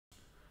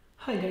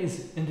Hi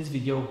guys, in this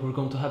video we're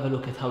going to have a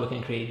look at how we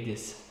can create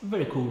this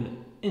very cool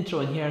intro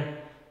in here,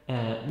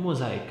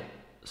 Mosaic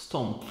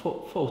Stomp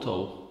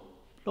photo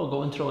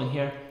logo intro in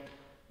here,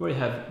 where you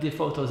have the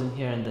photos in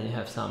here and then you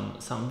have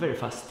some very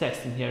fast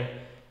text in here,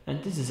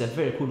 and this is a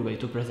very cool way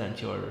to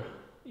present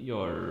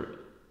your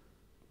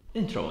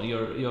intro,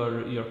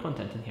 your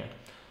content in here.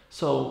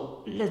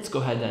 So let's go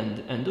ahead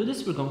and do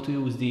this. We're going to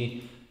use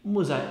the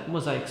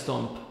Mosaic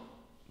Stomp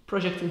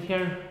project in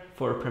here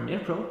for Premiere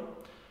Pro,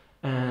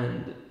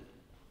 and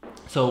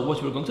so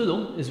what we're going to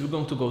do is we're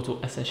going to go to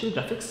Essential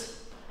Graphics,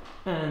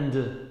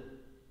 and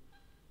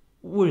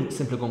we're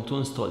simply going to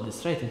install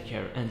this right in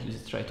here and use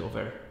it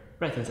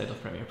right inside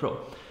of Premiere Pro.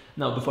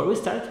 Now before we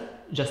start,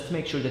 just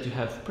make sure that you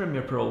have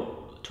Premiere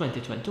Pro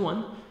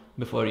 2021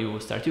 before you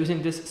start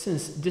using this,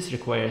 since this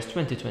requires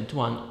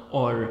 2021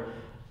 or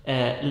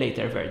a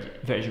later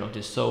version of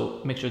this.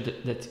 So make sure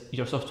that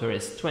your software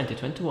is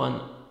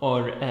 2021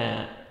 or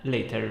a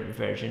later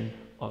version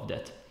of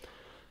that.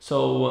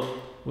 So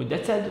with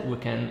that said, we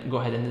can go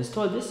ahead and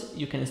install this.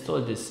 You can install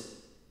this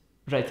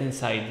right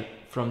inside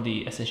from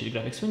the Essential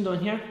Graphics window in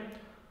here,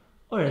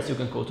 or else you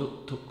can go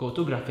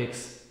to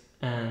Graphics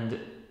and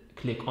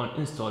click on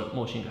Install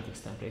Motion Graphics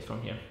Template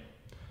from here.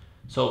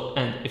 So,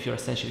 and if your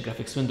Essential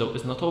Graphics window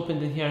is not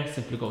opened in here,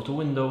 simply go to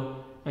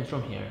Window, and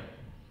from here,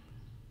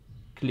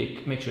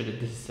 make sure that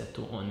this is set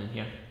to On in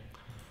here.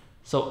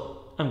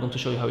 So I'm going to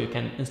show you how you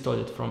can install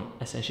it from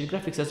Essential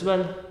Graphics as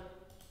well.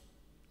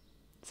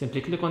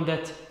 Simply click on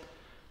that,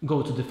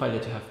 go to the file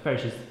that you have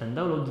purchased and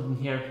downloaded in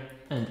here,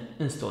 and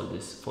install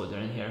this folder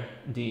in here,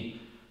 the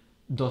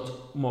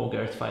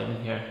 .mogert file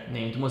in here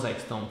named Mosaic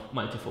Stomp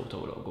Multi-Photo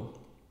Logo.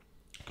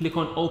 Click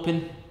on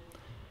Open,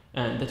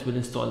 and that will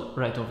install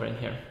right over in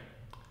here.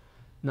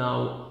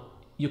 Now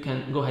you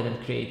can go ahead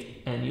and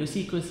create a new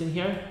sequence in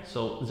here,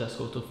 so just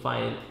go to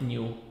File,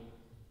 New,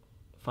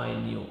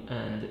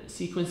 and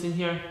Sequence in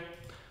here,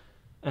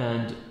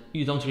 and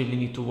you don't really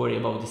need to worry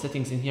about the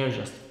settings in here,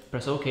 just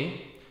press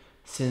OK,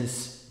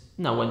 since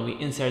now when we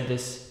insert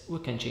this we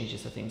can change the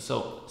settings.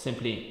 So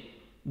simply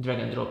drag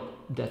and drop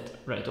that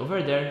right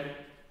over there,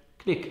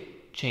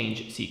 click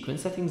Change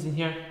Sequence Settings in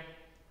here,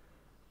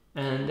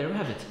 and there we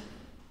have it.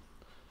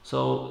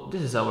 So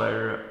this is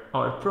our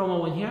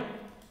promo in here.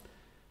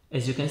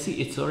 As you can see,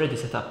 it's already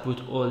set up with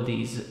all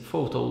these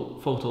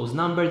photos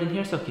numbered in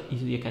here, so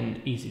you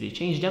can easily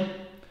change them.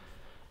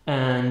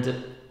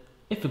 And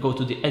if we go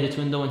to the edit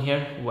window in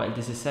here, while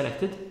this is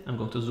selected, I'm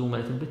going to zoom a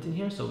little bit in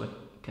here so we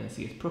can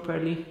see it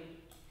properly.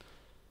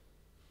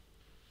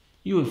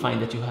 You will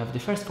find that you have the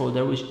first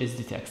folder, which is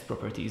the text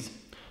properties.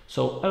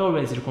 So I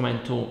always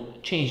recommend to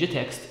change the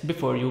text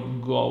before you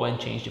go and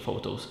change the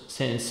photos,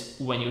 since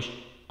when you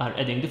are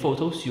adding the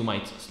photos, you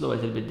might slow a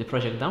little bit the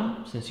project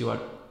down, since you are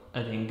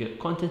adding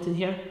content in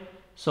here.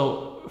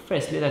 So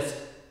firstly, let's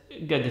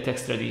get the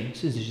text ready,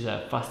 since this is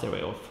a faster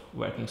way of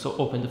working. So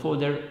open the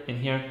folder in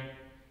here,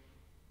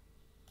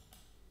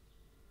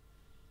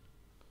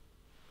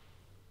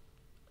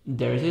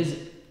 there it is,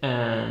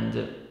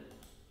 and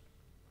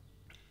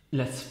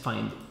let's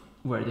find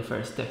where the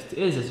first text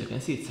is. As you can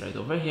see, it's right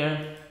over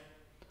here,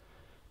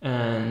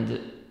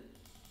 and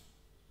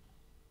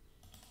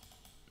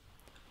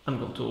I'm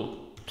going to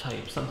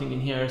type something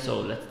in here,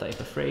 so let's type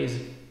a phrase.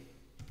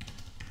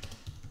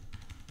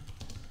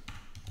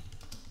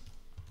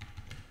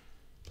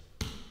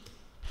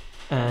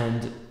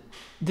 And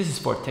this is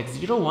for text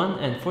 01,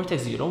 and for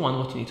text 01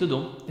 what you need to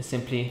do is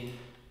simply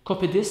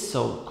copy this,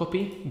 so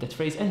copy that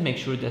phrase and make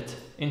sure that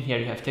in here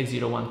you have text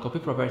 01 copy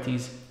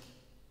properties.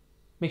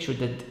 Make sure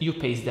that you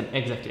paste them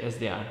exactly as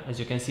they are. As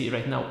you can see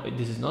right now,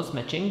 this is not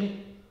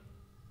matching,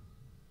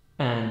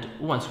 and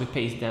once we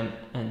paste them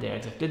and they're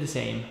exactly the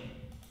same,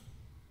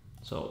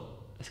 so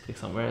let's click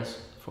somewhere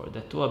else for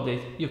that to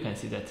update, you can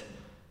see that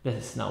that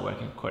is now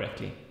working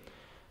correctly.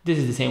 This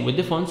is the same with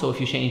the font, so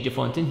if you change the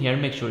font in here,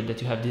 make sure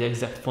that you have the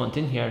exact font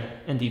in here,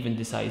 and even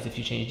the size. If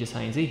you change the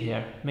size in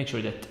here, make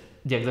sure that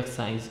the exact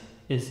size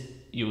is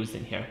used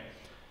in here.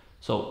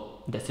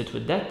 So that's it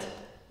with that.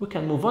 We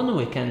can move on.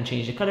 We can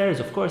change the colors,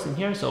 of course, in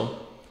here, so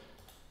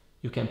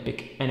you can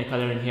pick any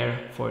color in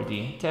here for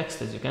the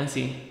text, as you can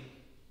see,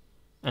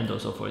 and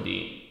also for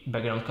the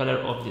background color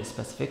of this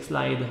specific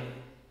slide.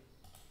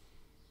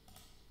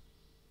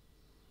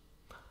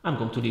 I'm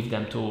going to leave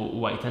them to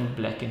white and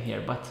black in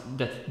here, but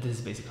this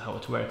is basically how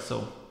it works.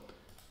 So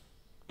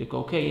click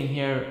OK in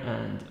here,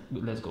 and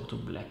let's go to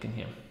black in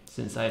here,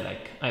 since I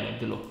like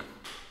the look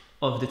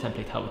of the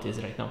template how it is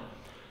right now.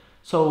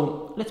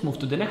 So let's move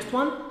to the next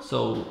one.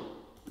 So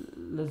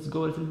let's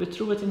go a little bit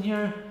through it in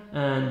here,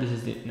 and this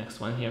is the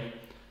next one here.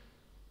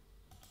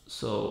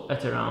 So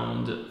at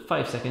around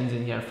 5 seconds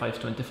in here,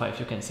 5:25,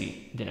 you can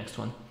see the next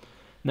one.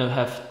 Now we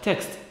have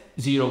text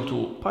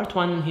 02 part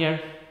 1 in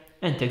here,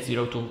 and text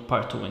 02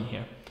 part 2 in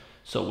here.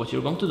 So what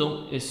you're going to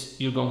do is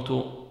you're going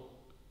to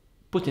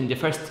put in the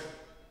first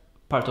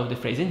part of the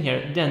phrase in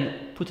here,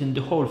 then put in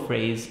the whole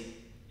phrase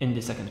in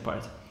the second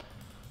part.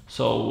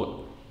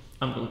 So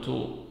I'm going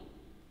to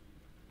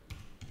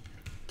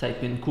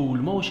type in cool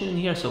motion in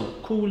here, so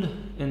cool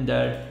in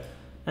there,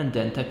 and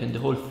then type in the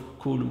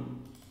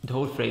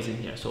whole phrase in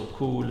here. So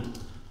cool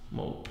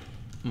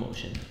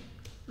motion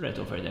right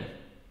over there.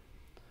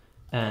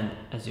 And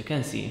as you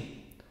can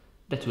see,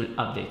 that will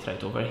update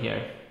right over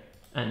here,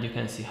 and you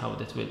can see how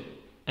that will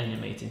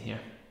animate in here,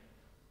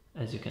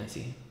 as you can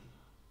see.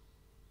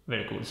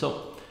 Very cool.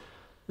 So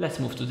let's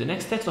move to the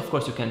next text. Of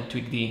course, you can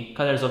tweak the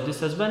colors of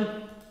this as well,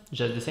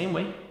 just the same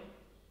way.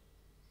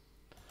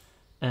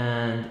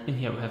 And in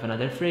here we have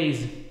another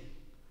phrase,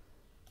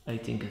 I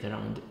think at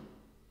around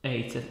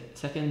 8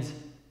 seconds.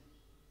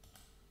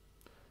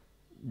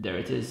 There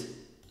it is.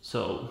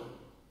 So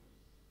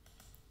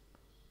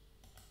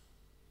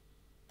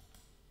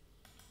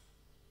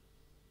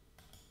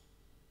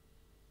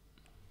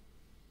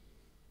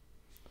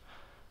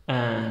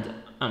and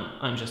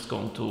I'm just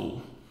going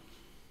to,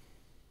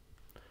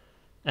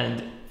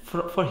 and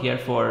for here,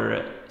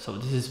 so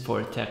this is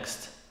for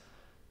text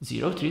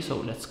 03, so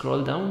let's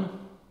scroll down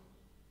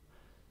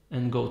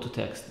and go to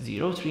text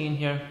 03 in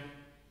here.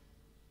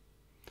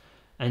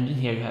 And in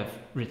here you have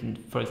written,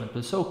 for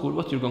example, so cool.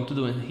 What you're going to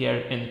do in here,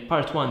 in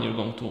part 1, you're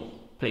going to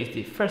place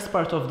the first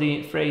part of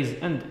the phrase,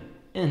 and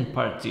in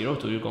part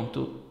 02, you're going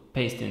to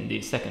paste in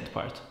the second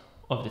part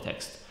of the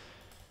text.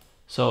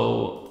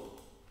 So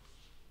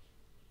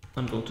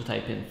I'm going to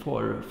type in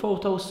for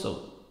photos,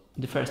 so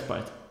the first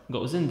part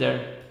goes in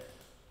there,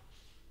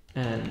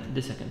 and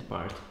the second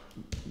part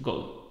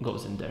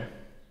goes in there.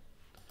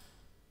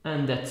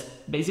 And that's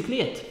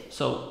basically it.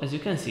 So as you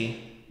can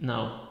see,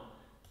 now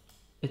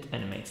it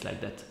animates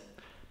like that.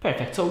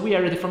 Perfect. So we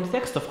are ready from the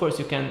text. Of course,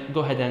 you can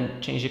go ahead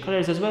and change the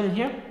colors as well in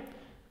here.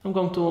 I'm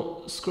going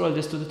to scroll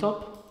this to the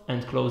top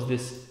and close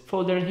this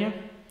folder in here.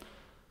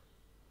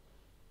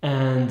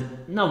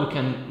 And now we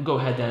can go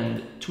ahead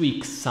and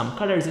tweak some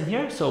colors in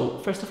here. So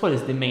first of all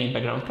is the main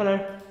background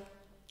color.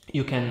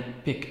 You can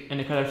pick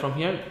any color from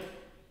here.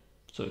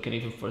 So you can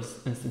even, for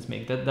instance,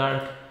 make that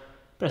dark.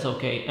 Press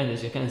OK, and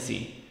as you can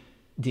see,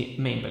 the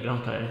main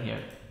background color in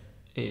here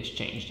is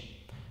changed.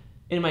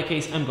 In my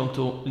case, I'm going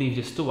to leave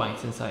this to white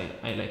since I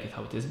like it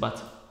how it is,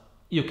 but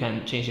you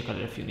can change the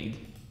color if you need.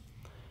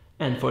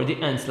 And for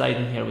the end slide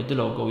in here with the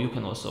logo, you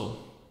can also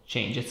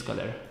change its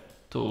color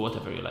to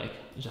whatever you like,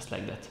 just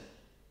like that.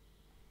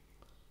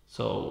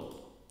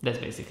 So that's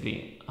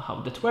basically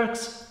how that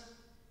works.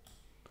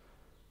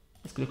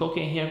 Let's click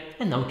OK here,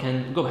 and now we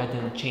can go ahead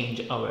and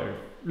change our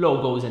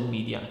logos and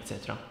media,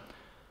 etc.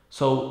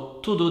 So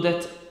to do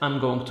that, I'm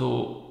going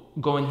to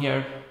go in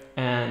here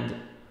and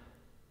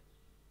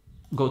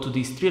go to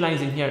these 3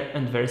 lines in here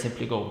and very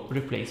simply go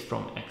replace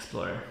from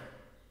Explorer.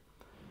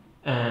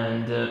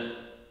 And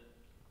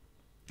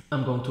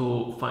I'm going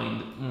to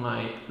find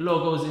my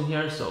logos in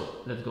here, so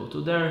let's go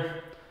to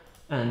there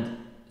and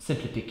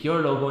simply pick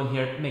your logo in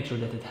here. Make sure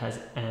that it has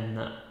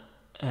a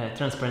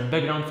transparent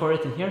background for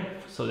it in here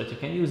so that you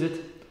can use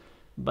it,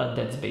 but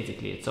that's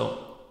basically it.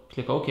 So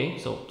click OK,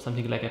 so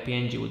something like a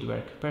PNG would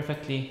work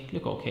perfectly.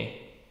 Click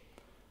OK,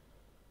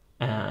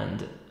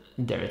 and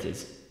there it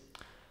is.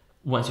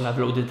 Once you have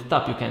loaded it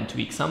up, you can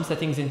tweak some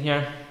settings in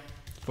here.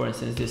 For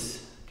instance,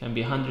 this can be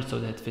 100 so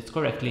that it fits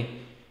correctly.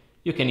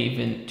 You can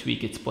even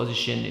tweak its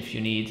position if you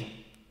need,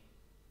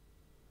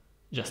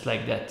 just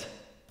like that,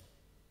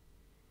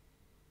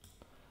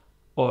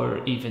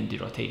 or even the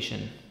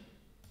rotation,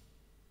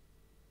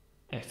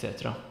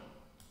 etc.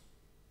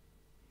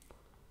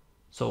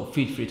 So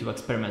feel free to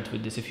experiment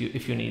with this if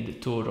you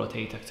need to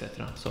rotate,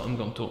 etc. So I'm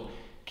going to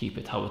keep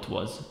it how it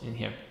was in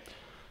here.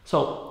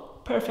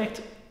 So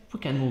perfect. We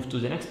can move to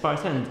the next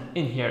part, and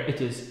in here it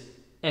is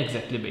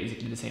exactly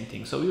basically the same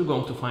thing. So you're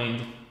going to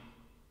find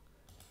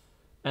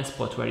a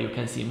spot where you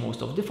can see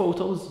most of the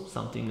photos,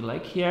 something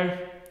like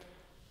here,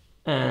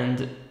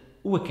 and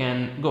we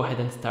can go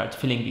ahead and start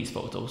filling these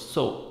photos.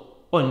 So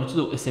all you need to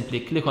do is simply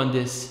click on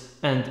this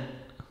and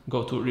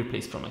go to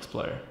replace from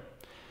Explorer.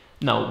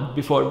 Now,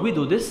 before we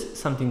do this,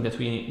 something that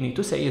we need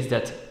to say is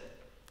that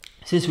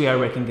since we are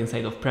working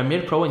inside of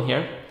Premiere Pro in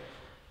here,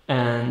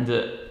 and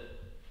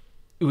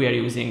we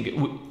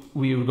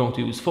are going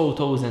to use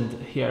photos, and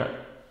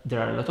here there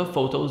are a lot of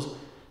photos,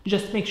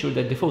 just make sure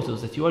that the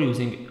photos that you are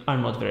using are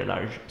not very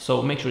large.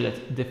 So make sure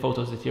that the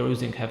photos that you're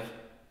using have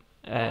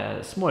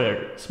a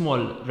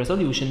small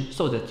resolution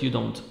so that you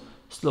don't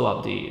slow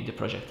up the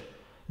project.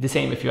 The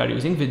same if you are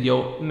using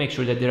video, make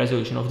sure that the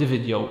resolution of the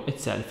video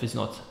itself is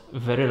not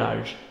very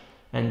large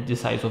and the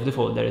size of the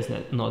folder is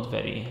not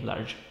very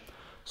large.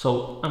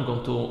 So I'm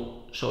going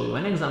to show you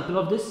an example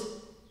of this.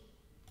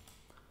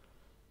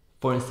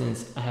 For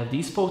instance, I have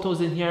these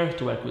photos in here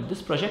to work with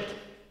this project.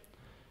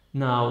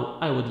 Now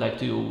I would like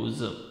to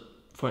use,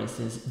 for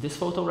instance, this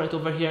photo right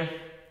over here,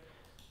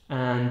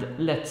 and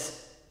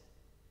let's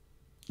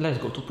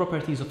go to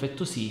properties of it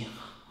to see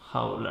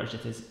how large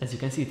it is. As you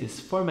can see, it is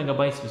 4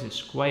 megabytes, which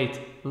is quite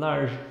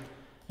large,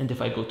 and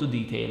if I go to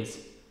details,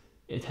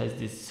 it has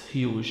this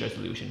huge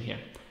resolution here,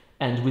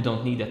 and we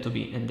don't need that to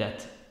be in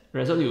that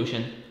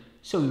resolution,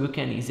 so we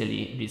can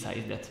easily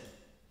resize that.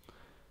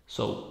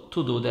 So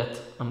to do that,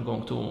 I'm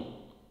going to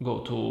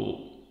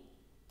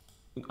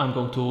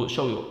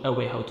show you a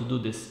way how to do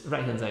this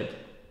right hand side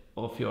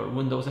of your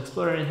Windows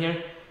Explorer in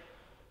here.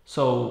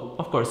 So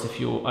of course, if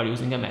you are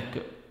using a Mac,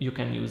 you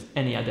can use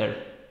any other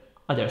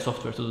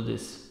software to do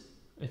this.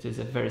 It is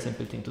a very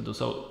simple thing to do.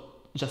 So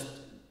just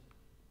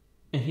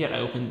in here, I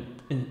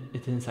opened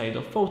it inside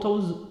of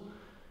Photos,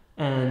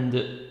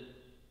 and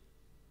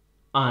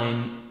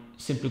I'm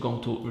simply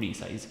going to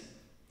resize,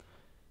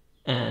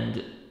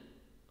 and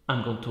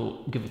I'm going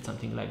to give it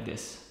something like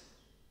this,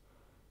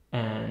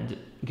 and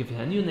give it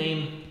a new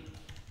name,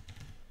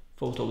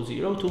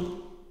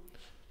 Photo02.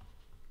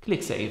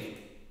 Click Save.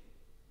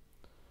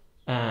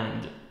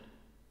 And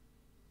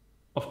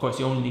of course,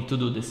 you only need to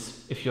do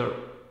this if your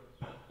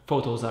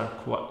photos are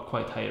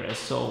quite high res.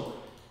 So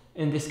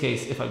in this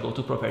case, if I go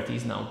to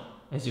Properties now,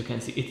 as you can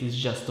see, it is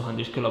just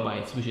 200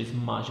 kilobytes, which is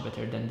much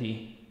better than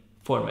the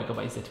 4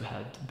 megabytes that we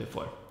had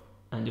before.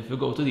 And if you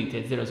go to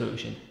Details, the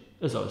resolution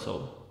is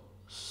also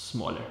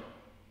smaller.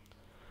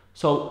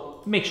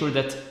 So make sure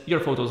that your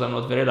photos are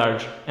not very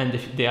large, and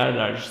if they are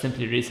large,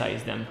 simply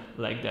resize them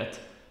like that.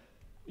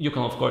 You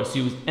can of course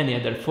use any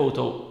other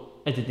photo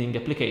editing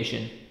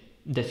application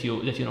that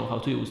you know how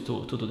to use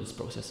to do this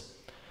process.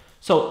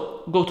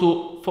 So go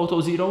to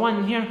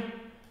Photo01 here,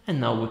 and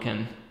now we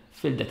can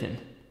fill that in.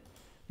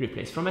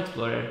 Replace from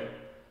Explorer,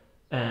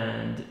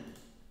 and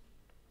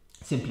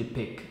simply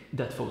pick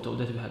that photo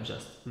that we have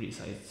just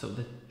resized. So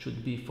that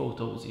should be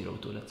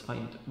Photo02. Let's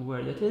find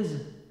where that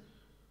is.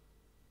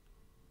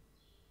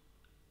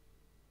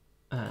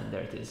 And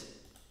there it is.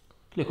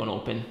 Click on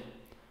Open.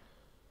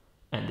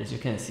 And as you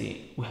can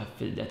see, we have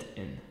filled that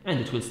in, and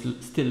it will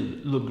still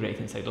look great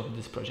inside of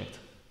this project.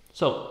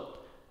 So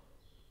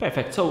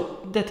perfect.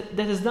 So that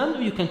is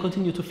done. You can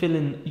continue to fill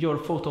in your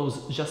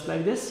photos just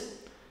like this.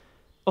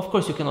 Of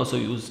course, you can also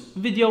use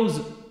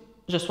videos.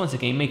 Just once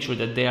again, make sure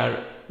that they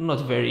are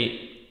not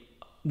very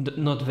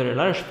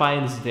large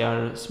files. They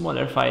are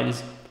smaller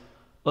files.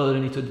 All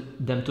you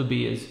need them to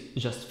be is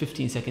just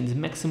 15 seconds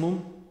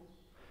maximum.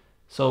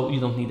 So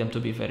you don't need them to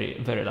be very,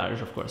 very large,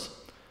 of course.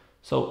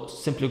 So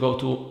simply go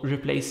to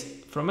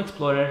Replace from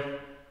Explorer,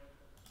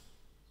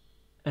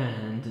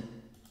 and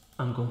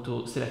I'm going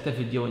to select a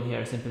video in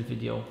here, a simple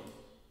video.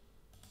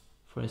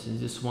 For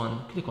instance, this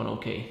one. Click on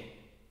OK.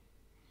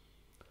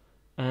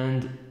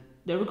 And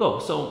there we go.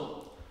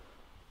 So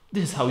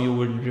this is how you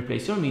will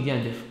replace your media.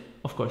 And if,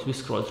 of course, we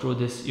scroll through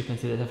this, you can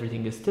see that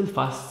everything is still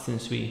fast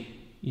since we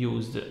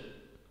used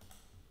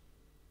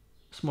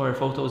smaller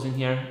photos in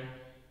here.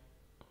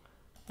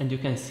 And you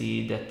can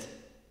see that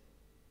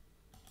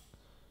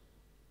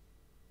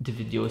the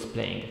video is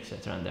playing,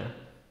 etc. in there.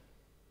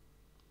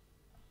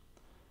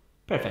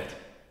 Perfect.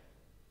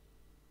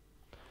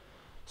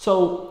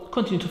 So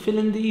continue to fill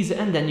in these,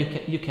 and then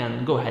you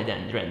can go ahead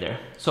and render.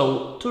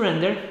 So to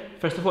render,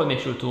 first of all, make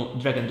sure to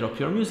drag and drop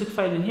your music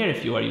file in here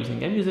if you are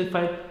using a music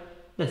file.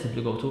 Then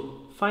simply go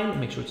to File,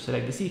 make sure to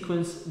select the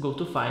sequence, go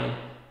to File,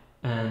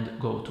 and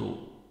go to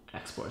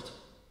Export.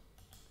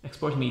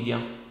 Export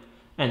media,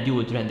 and you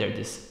would render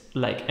this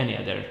like any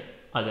other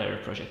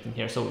project in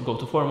here. So go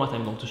to Format,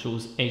 I'm going to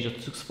choose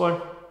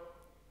H.264.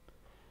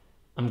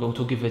 I'm going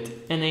to give it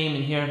a name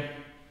in here.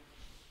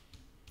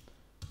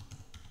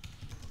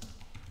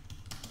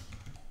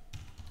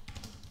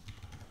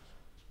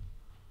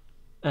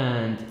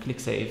 And click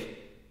Save.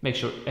 Make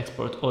sure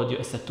Export Audio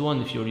is set to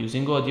 1 if you're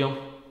using audio.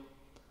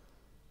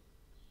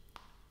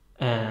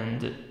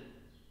 And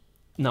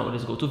now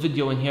let's go to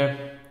Video in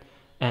here.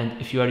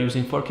 And if you are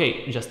using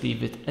 4K, just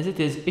leave it as it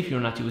is. If you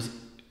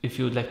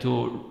would like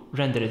to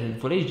render it in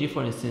Full HD,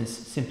 for instance,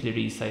 simply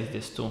resize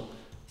this to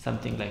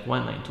something like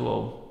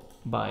 1920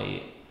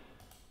 by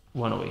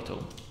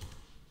 1080.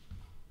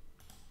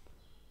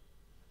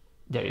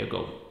 There you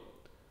go.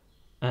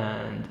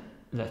 And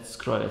let's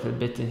scroll a little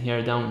bit in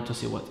here down to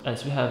see what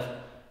else we have.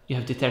 You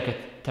have the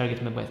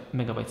target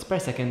megabytes per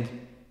second.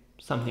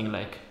 Something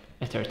like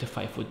a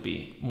 35 would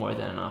be more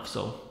than enough,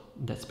 so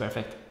that's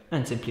perfect.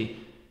 And simply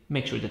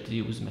make sure that the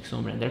use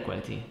maximum render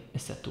quality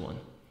is set to 1.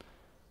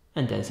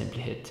 And then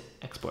simply hit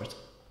Export.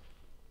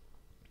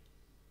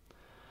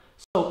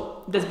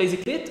 So that's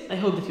basically it. I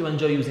hope that you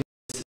enjoy using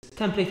this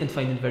template and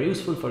find it very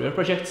useful for your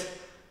projects.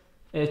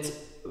 It's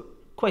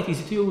quite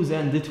easy to use,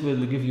 and it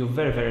will give you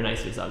very, very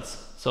nice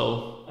results.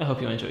 So I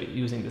hope you enjoy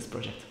using this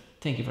project.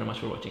 Thank you very much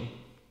for watching.